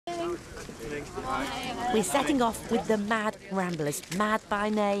We're setting off with the Mad Ramblers, mad by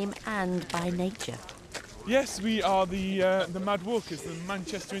name and by nature. Yes, we are the Mad Walkers, the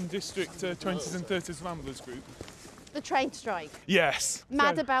Manchester and District 20s and 30s Ramblers group. The train strike. Yes.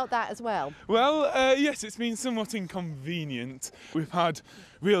 Mad about that as well. Well, yes, it's been somewhat inconvenient. We've had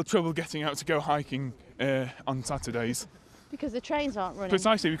real trouble getting out to go hiking on Saturdays. Because the trains aren't running.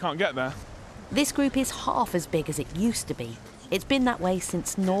 Precisely, we can't get there. This group is half as big as it used to be. It's been that way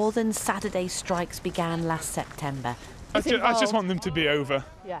since Northern Saturday strikes began last September. I just want them to be over.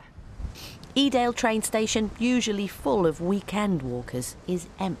 Yeah. Edale train station, usually full of weekend walkers, is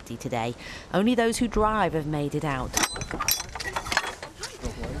empty today. Only those who drive have made it out.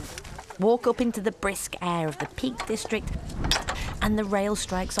 Walk up into the brisk air of the Peak District, and the rail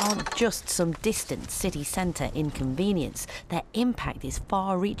strikes aren't just some distant city centre inconvenience. Their impact is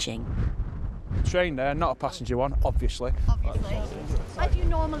far-reaching. Train there, not a passenger one, obviously. Where do you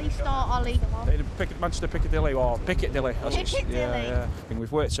normally start, Ollie? Manchester Piccadilly or Piccadilly. Piccadilly. Yeah.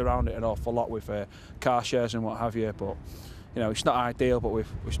 We've worked around it an awful lot with car shares and what have you, but it's not ideal. But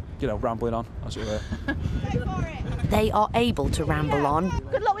we're rambling on, as it were. They are able to ramble on,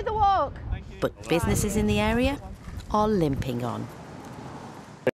 Good luck with the walk. but businesses in the area are limping on.